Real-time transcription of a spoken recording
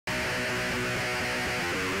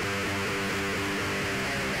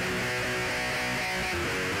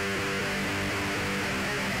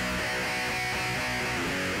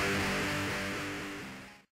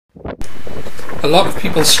A lot of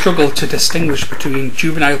people struggle to distinguish between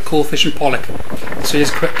juvenile coalfish and pollock, so here's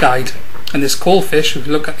a quick guide. In this coalfish, if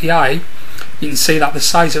you look at the eye, you can see that the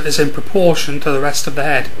size of it is in proportion to the rest of the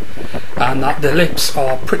head, and that the lips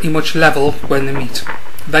are pretty much level when they meet,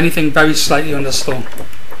 if anything very slightly underslung.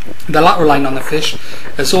 The lateral line on the fish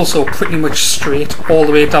is also pretty much straight all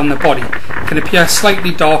the way down the body. It can appear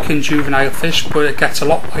slightly dark in juvenile fish, but it gets a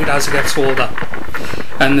lot whiter as it gets older.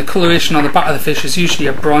 And the coloration on the back of the fish is usually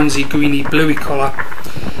a bronzy, greeny, bluey colour,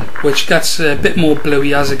 which gets a bit more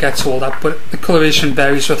bluey as it gets older, but the coloration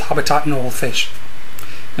varies with habitat and all fish.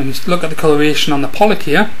 And we look at the coloration on the pollock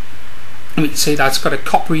here, and we can see that it's got a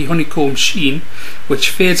coppery honeycomb sheen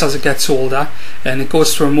which fades as it gets older, and it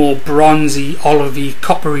goes to a more bronzy, olivey,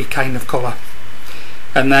 coppery kind of colour.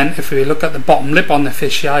 And then if we look at the bottom lip on the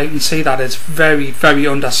fish here, you can see that it's very, very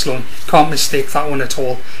underslung. Can't mistake that one at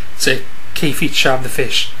all. It's a key feature of the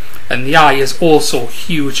fish. And the eye is also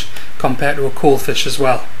huge compared to a coalfish as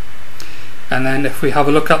well. And then if we have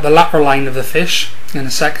a look at the lateral line of the fish in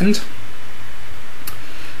a second,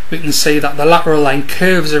 we can see that the lateral line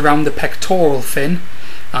curves around the pectoral fin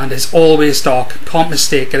and is always dark. Can't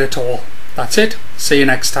mistake it at all. That's it. See you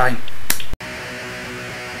next time.